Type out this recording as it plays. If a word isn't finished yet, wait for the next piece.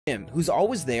Jim, who's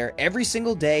always there every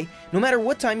single day, no matter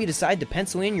what time you decide to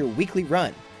pencil in your weekly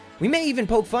run. We may even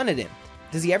poke fun at him.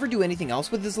 Does he ever do anything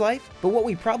else with his life? But what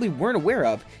we probably weren't aware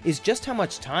of is just how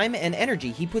much time and energy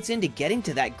he puts into getting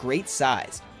to that great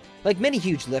size. Like many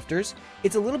huge lifters,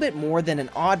 it's a little bit more than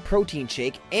an odd protein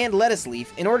shake and lettuce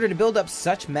leaf in order to build up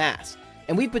such mass.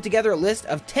 And we've put together a list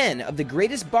of 10 of the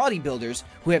greatest bodybuilders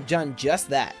who have done just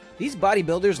that. These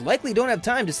bodybuilders likely don't have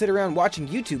time to sit around watching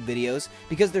YouTube videos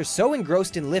because they're so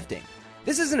engrossed in lifting.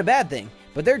 This isn't a bad thing,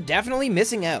 but they're definitely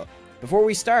missing out. Before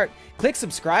we start, click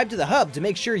subscribe to the hub to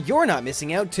make sure you're not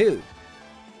missing out too.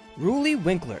 Ruly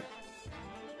Winkler.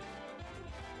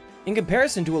 In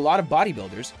comparison to a lot of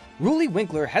bodybuilders, Ruly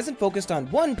Winkler hasn't focused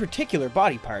on one particular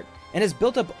body part and has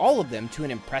built up all of them to an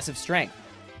impressive strength.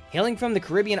 Hailing from the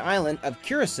Caribbean island of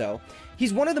Curacao,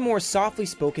 he's one of the more softly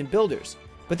spoken builders,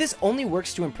 but this only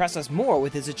works to impress us more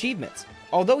with his achievements.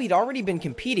 Although he'd already been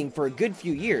competing for a good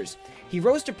few years, he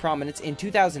rose to prominence in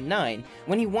 2009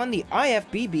 when he won the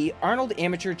IFBB Arnold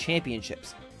Amateur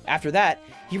Championships. After that,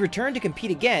 he returned to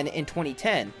compete again in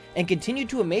 2010 and continued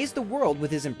to amaze the world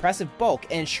with his impressive bulk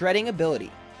and shredding ability.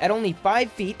 At only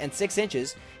 5 feet and 6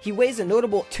 inches, he weighs a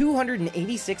notable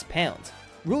 286 pounds.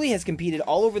 Ruly has competed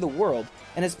all over the world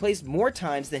and has placed more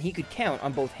times than he could count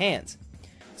on both hands.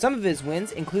 Some of his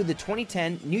wins include the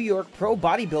 2010 New York Pro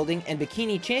Bodybuilding and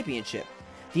Bikini Championship,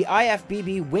 the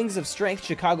IFBB Wings of Strength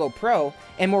Chicago Pro,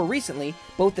 and more recently,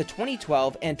 both the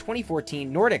 2012 and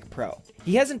 2014 Nordic Pro.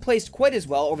 He hasn't placed quite as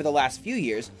well over the last few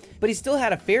years, but he still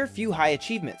had a fair few high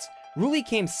achievements. Ruly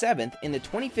came 7th in the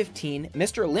 2015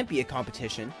 Mr. Olympia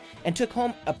competition and took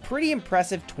home a pretty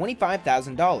impressive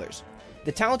 $25,000.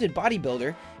 The talented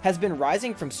bodybuilder has been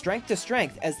rising from strength to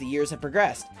strength as the years have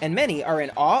progressed, and many are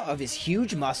in awe of his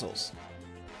huge muscles.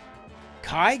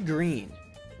 Kai Green.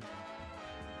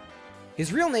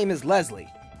 His real name is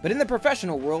Leslie, but in the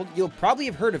professional world you'll probably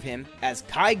have heard of him as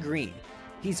Kai Green.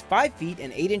 He's 5 feet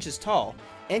and 8 inches tall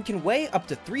and can weigh up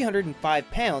to 305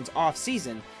 pounds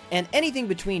off-season and anything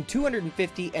between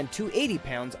 250 and 280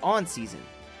 pounds on-season.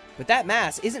 But that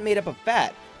mass isn't made up of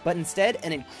fat, but instead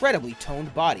an incredibly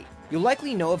toned body. You'll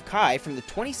likely know of Kai from the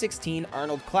 2016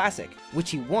 Arnold Classic, which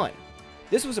he won.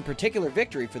 This was a particular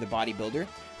victory for the bodybuilder,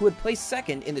 who had placed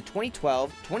second in the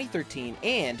 2012, 2013,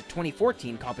 and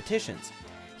 2014 competitions.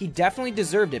 He definitely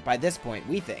deserved it by this point,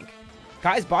 we think.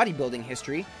 Kai's bodybuilding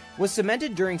history was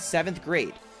cemented during 7th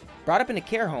grade. Brought up in a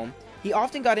care home, he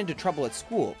often got into trouble at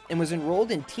school and was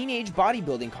enrolled in teenage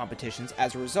bodybuilding competitions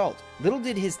as a result. Little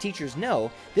did his teachers know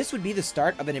this would be the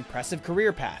start of an impressive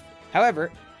career path.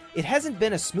 However, it hasn't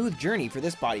been a smooth journey for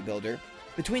this bodybuilder.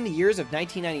 Between the years of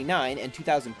 1999 and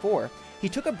 2004, he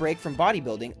took a break from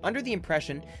bodybuilding under the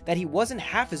impression that he wasn't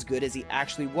half as good as he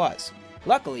actually was.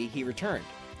 Luckily, he returned.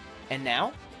 And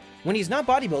now, when he's not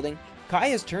bodybuilding, Kai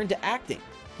has turned to acting.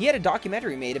 He had a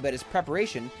documentary made about his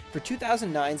preparation for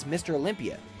 2009's Mr.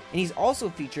 Olympia, and he's also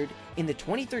featured in the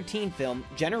 2013 film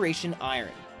Generation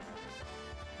Iron.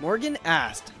 Morgan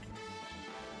Ast.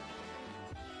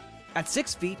 At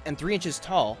 6 feet and 3 inches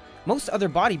tall, most other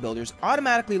bodybuilders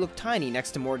automatically look tiny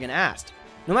next to Morgan Ast,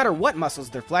 no matter what muscles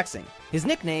they're flexing. His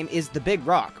nickname is the Big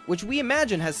Rock, which we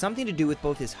imagine has something to do with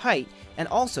both his height and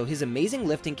also his amazing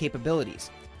lifting capabilities.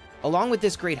 Along with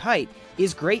this great height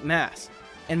is great mass,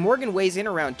 and Morgan weighs in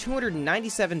around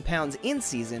 297 pounds in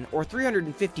season or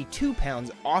 352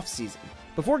 pounds off season.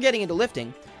 Before getting into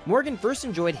lifting, Morgan first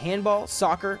enjoyed handball,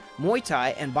 soccer, Muay Thai,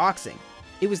 and boxing.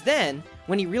 It was then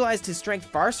when he realized his strength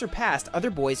far surpassed other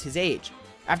boys his age.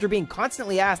 After being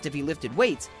constantly asked if he lifted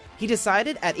weights, he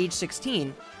decided at age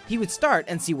 16 he would start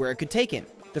and see where it could take him.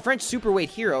 The French superweight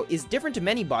hero is different to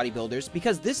many bodybuilders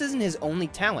because this isn't his only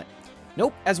talent.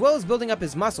 Nope, as well as building up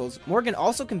his muscles, Morgan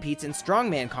also competes in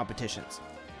strongman competitions.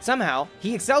 Somehow,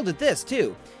 he excelled at this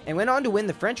too, and went on to win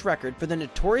the French record for the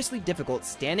notoriously difficult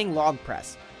standing log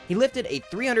press. He lifted a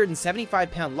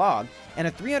 375-pound log and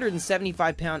a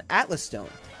 375-pound Atlas stone,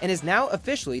 and is now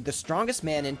officially the strongest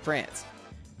man in France.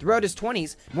 Throughout his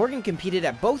 20s, Morgan competed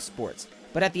at both sports,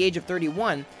 but at the age of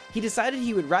 31, he decided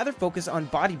he would rather focus on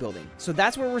bodybuilding, so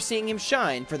that's where we're seeing him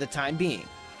shine for the time being.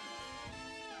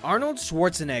 Arnold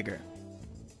Schwarzenegger.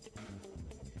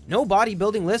 No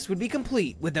bodybuilding list would be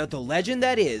complete without the legend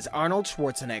that is Arnold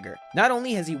Schwarzenegger. Not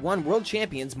only has he won world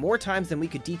champions more times than we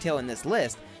could detail in this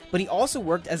list, but he also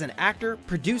worked as an actor,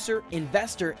 producer,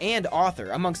 investor, and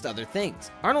author, amongst other things.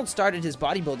 Arnold started his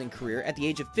bodybuilding career at the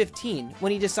age of 15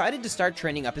 when he decided to start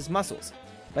training up his muscles.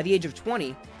 By the age of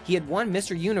 20, he had won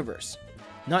Mr. Universe.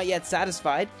 Not yet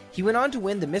satisfied, he went on to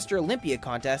win the Mr. Olympia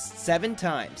contest 7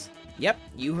 times. Yep,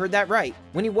 you heard that right.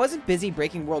 When he wasn't busy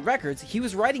breaking world records, he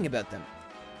was writing about them.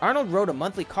 Arnold wrote a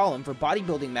monthly column for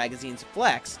bodybuilding magazines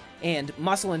Flex and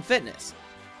Muscle and Fitness.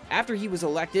 After he was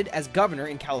elected as governor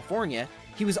in California,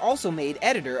 he was also made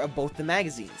editor of both the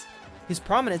magazines. His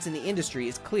prominence in the industry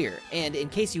is clear, and in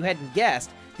case you hadn't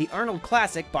guessed, the Arnold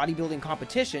Classic bodybuilding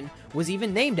competition was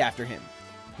even named after him.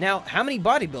 Now, how many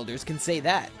bodybuilders can say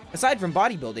that? Aside from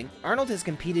bodybuilding, Arnold has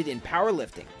competed in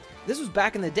powerlifting. This was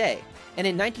back in the day, and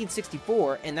in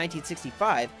 1964 and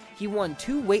 1965, he won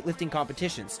 2 weightlifting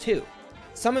competitions too.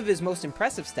 Some of his most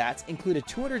impressive stats include a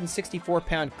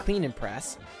 264-pound clean and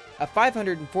press, a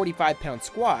 545-pound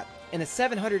squat, and a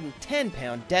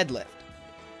 710-pound deadlift.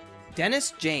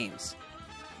 Dennis James.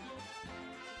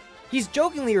 He's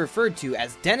jokingly referred to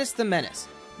as Dennis the Menace,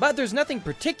 but there's nothing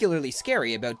particularly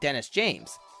scary about Dennis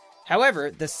James.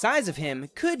 However, the size of him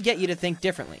could get you to think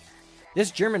differently.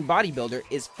 This German bodybuilder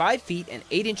is 5 feet and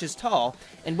 8 inches tall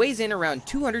and weighs in around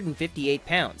 258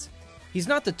 pounds. He's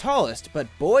not the tallest, but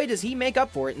boy does he make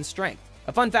up for it in strength.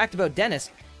 A fun fact about Dennis,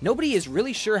 nobody is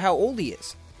really sure how old he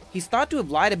is. He's thought to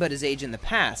have lied about his age in the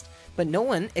past, but no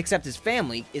one except his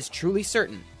family is truly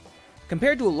certain.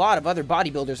 Compared to a lot of other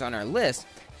bodybuilders on our list,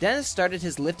 Dennis started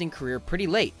his lifting career pretty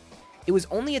late. It was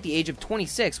only at the age of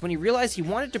 26 when he realized he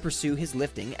wanted to pursue his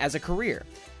lifting as a career.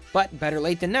 But better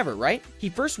late than never, right? He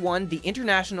first won the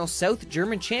International South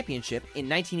German Championship in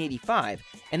 1985,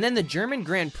 and then the German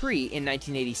Grand Prix in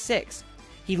 1986.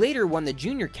 He later won the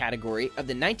junior category of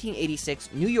the 1986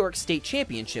 New York State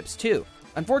Championships too.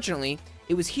 Unfortunately,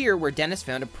 it was here where Dennis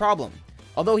found a problem.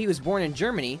 Although he was born in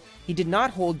Germany, he did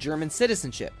not hold German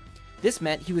citizenship. This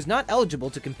meant he was not eligible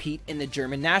to compete in the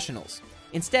German Nationals.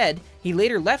 Instead, he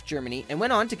later left Germany and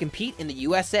went on to compete in the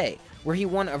USA, where he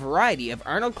won a variety of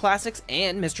Arnold Classics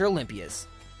and Mr. Olympias.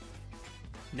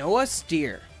 Noah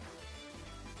Steer.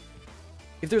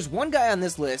 If there's one guy on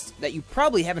this list that you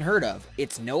probably haven't heard of,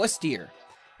 it's Noah Steer.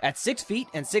 At 6 feet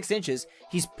and 6 inches,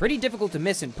 he's pretty difficult to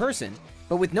miss in person,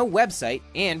 but with no website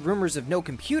and rumors of no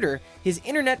computer, his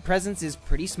internet presence is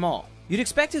pretty small. You'd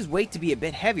expect his weight to be a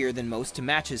bit heavier than most to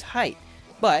match his height,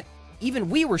 but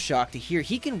even we were shocked to hear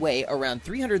he can weigh around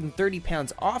 330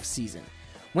 pounds off-season.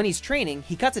 When he's training,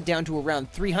 he cuts it down to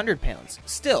around 300 pounds,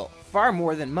 still far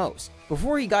more than most.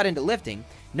 Before he got into lifting,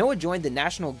 Noah joined the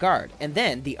National Guard and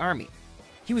then the Army.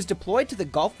 He was deployed to the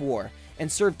Gulf War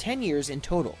and served 10 years in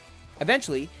total.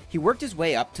 Eventually, he worked his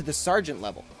way up to the sergeant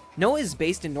level. Noah is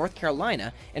based in North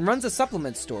Carolina and runs a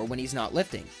supplement store when he's not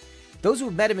lifting. Those who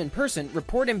have met him in person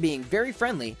report him being very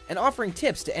friendly and offering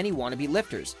tips to any wannabe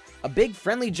lifters. A big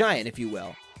friendly giant, if you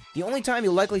will. The only time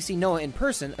you'll likely see Noah in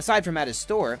person, aside from at his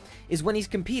store, is when he's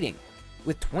competing.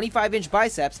 With 25-inch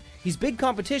biceps, he's big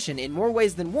competition in more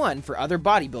ways than one for other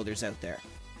bodybuilders out there.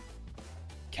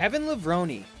 Kevin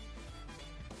Levrone.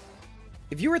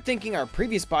 If you were thinking our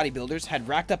previous bodybuilders had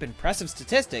racked up impressive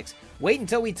statistics, wait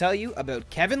until we tell you about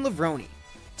Kevin Levrone.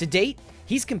 To date,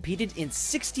 he's competed in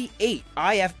 68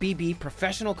 IFBB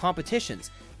professional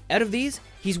competitions. Out of these,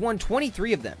 he's won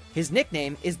 23 of them. His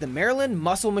nickname is the Maryland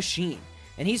Muscle Machine,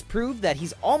 and he's proved that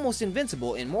he's almost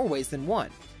invincible in more ways than one.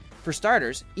 For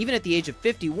starters, even at the age of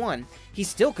 51, he's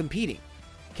still competing.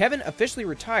 Kevin officially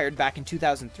retired back in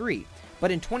 2003, but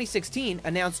in 2016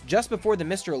 announced just before the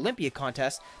Mr. Olympia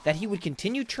contest that he would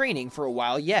continue training for a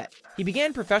while yet. He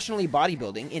began professionally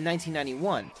bodybuilding in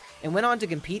 1991 and went on to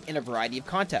compete in a variety of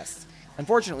contests.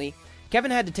 Unfortunately, Kevin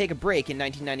had to take a break in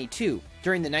 1992.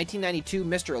 During the 1992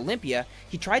 Mr. Olympia,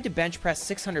 he tried to bench press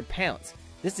 600 pounds.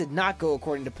 This did not go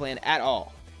according to plan at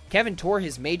all. Kevin tore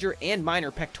his major and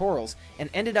minor pectorals and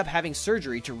ended up having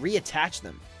surgery to reattach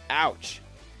them. Ouch.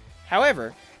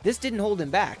 However, this didn't hold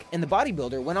him back, and the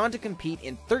bodybuilder went on to compete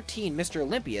in 13 Mr.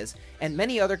 Olympias and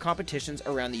many other competitions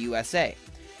around the USA.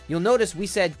 You'll notice we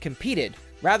said competed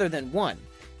rather than won.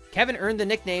 Kevin earned the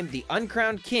nickname the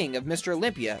Uncrowned King of Mr.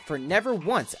 Olympia for never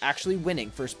once actually winning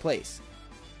first place.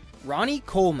 Ronnie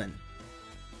Coleman.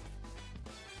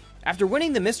 After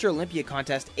winning the Mr. Olympia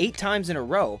contest 8 times in a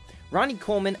row, Ronnie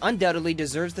Coleman undoubtedly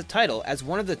deserves the title as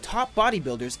one of the top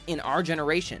bodybuilders in our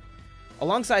generation.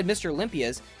 Alongside Mr.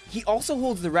 Olympias, he also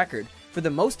holds the record for the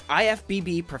most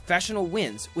IFBB professional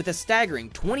wins with a staggering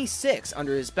 26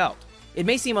 under his belt. It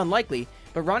may seem unlikely,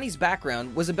 but Ronnie's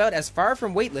background was about as far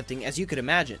from weightlifting as you could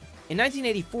imagine. In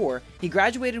 1984, he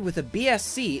graduated with a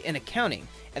BSc in accounting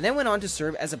and then went on to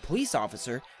serve as a police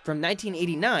officer from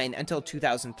 1989 until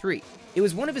 2003. It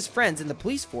was one of his friends in the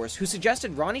police force who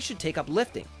suggested Ronnie should take up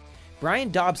lifting.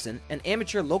 Brian Dobson, an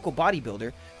amateur local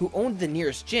bodybuilder who owned the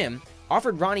nearest gym,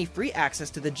 offered Ronnie free access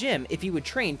to the gym if he would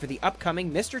train for the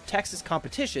upcoming Mr. Texas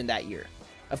competition that year.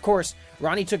 Of course,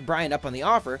 Ronnie took Brian up on the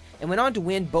offer and went on to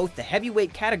win both the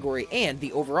heavyweight category and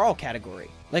the overall category.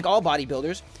 Like all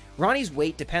bodybuilders, Ronnie's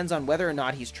weight depends on whether or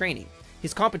not he's training.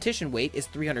 His competition weight is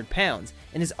 300 pounds,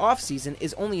 and his off-season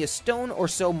is only a stone or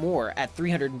so more at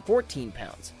 314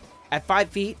 pounds. At 5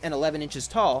 feet and 11 inches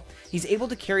tall, he's able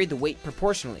to carry the weight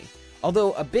proportionally,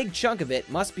 although a big chunk of it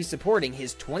must be supporting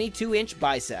his 22-inch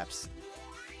biceps.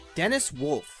 Dennis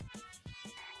Wolf.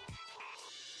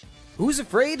 Who's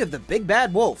afraid of the big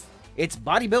bad wolf? It's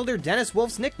bodybuilder Dennis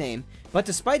Wolf's nickname, but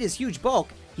despite his huge bulk,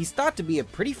 he's thought to be a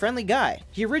pretty friendly guy.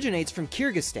 He originates from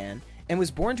Kyrgyzstan and was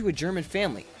born to a German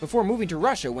family before moving to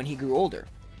Russia when he grew older.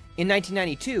 In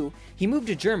 1992, he moved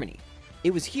to Germany.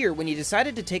 It was here when he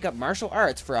decided to take up martial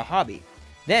arts for a hobby.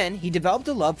 Then, he developed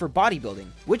a love for bodybuilding,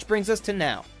 which brings us to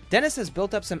now. Dennis has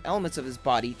built up some elements of his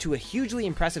body to a hugely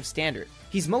impressive standard.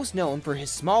 He's most known for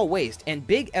his small waist and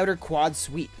big outer quad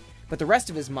sweep, but the rest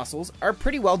of his muscles are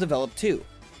pretty well developed too.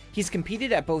 He's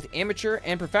competed at both amateur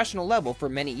and professional level for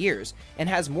many years, and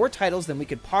has more titles than we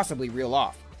could possibly reel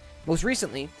off. Most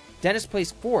recently, Dennis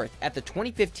placed 4th at the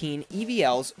 2015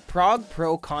 EVL's Prague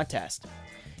Pro contest.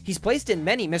 He's placed in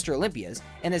many Mr. Olympias,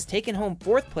 and has taken home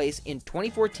 4th place in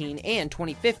 2014 and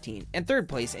 2015, and 3rd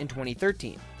place in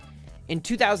 2013. In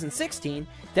 2016,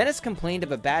 Dennis complained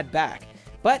of a bad back,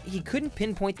 but he couldn't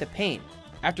pinpoint the pain.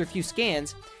 After a few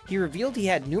scans, he revealed he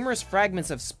had numerous fragments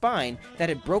of spine that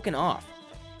had broken off.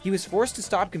 He was forced to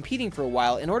stop competing for a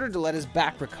while in order to let his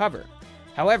back recover.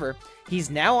 However,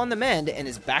 he's now on the mend and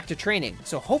is back to training,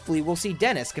 so hopefully we'll see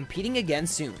Dennis competing again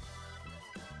soon.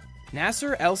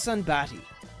 Nasser El-Sunbati.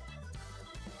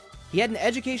 He had an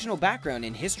educational background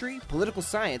in history, political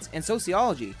science, and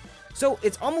sociology, so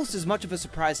it's almost as much of a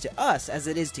surprise to us as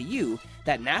it is to you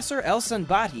that Nasser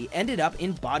El-Sunbati ended up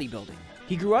in bodybuilding.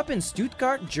 He grew up in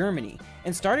Stuttgart, Germany,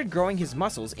 and started growing his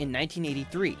muscles in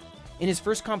 1983. In his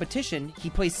first competition, he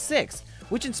placed 6th,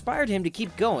 which inspired him to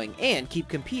keep going and keep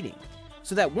competing,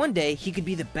 so that one day he could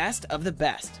be the best of the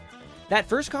best. That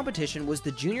first competition was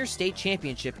the Junior State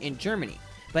Championship in Germany,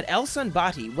 but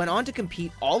El-Sunbati went on to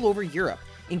compete all over Europe,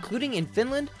 including in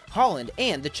Finland, Holland,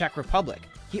 and the Czech Republic.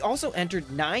 He also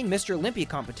entered 9 Mr. Olympia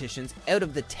competitions out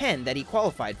of the 10 that he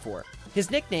qualified for.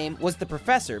 His nickname was the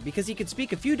Professor because he could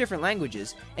speak a few different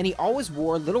languages, and he always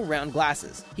wore little round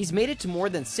glasses. He's made it to more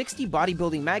than 60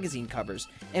 bodybuilding magazine covers,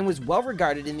 and was well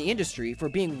regarded in the industry for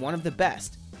being one of the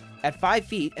best. At 5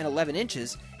 feet and 11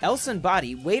 inches,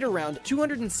 El-Sunbati weighed around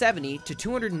 270 to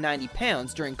 290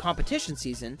 pounds during competition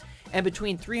season, and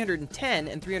between 310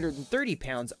 and 330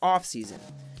 pounds off-season.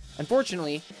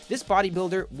 Unfortunately, this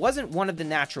bodybuilder wasn't one of the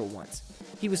natural ones.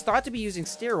 He was thought to be using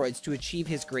steroids to achieve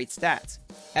his great stats.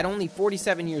 At only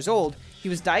 47 years old, he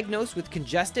was diagnosed with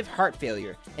congestive heart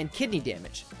failure and kidney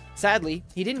damage. Sadly,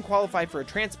 he didn't qualify for a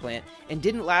transplant and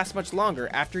didn't last much longer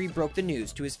after he broke the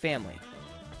news to his family.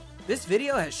 This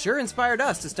video has sure inspired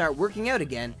us to start working out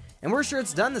again, and we're sure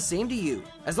it's done the same to you.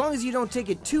 As long as you don't take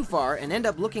it too far and end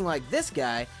up looking like this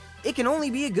guy, it can only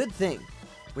be a good thing.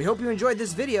 We hope you enjoyed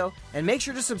this video, and make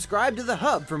sure to subscribe to The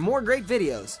Hub for more great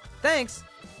videos. Thanks!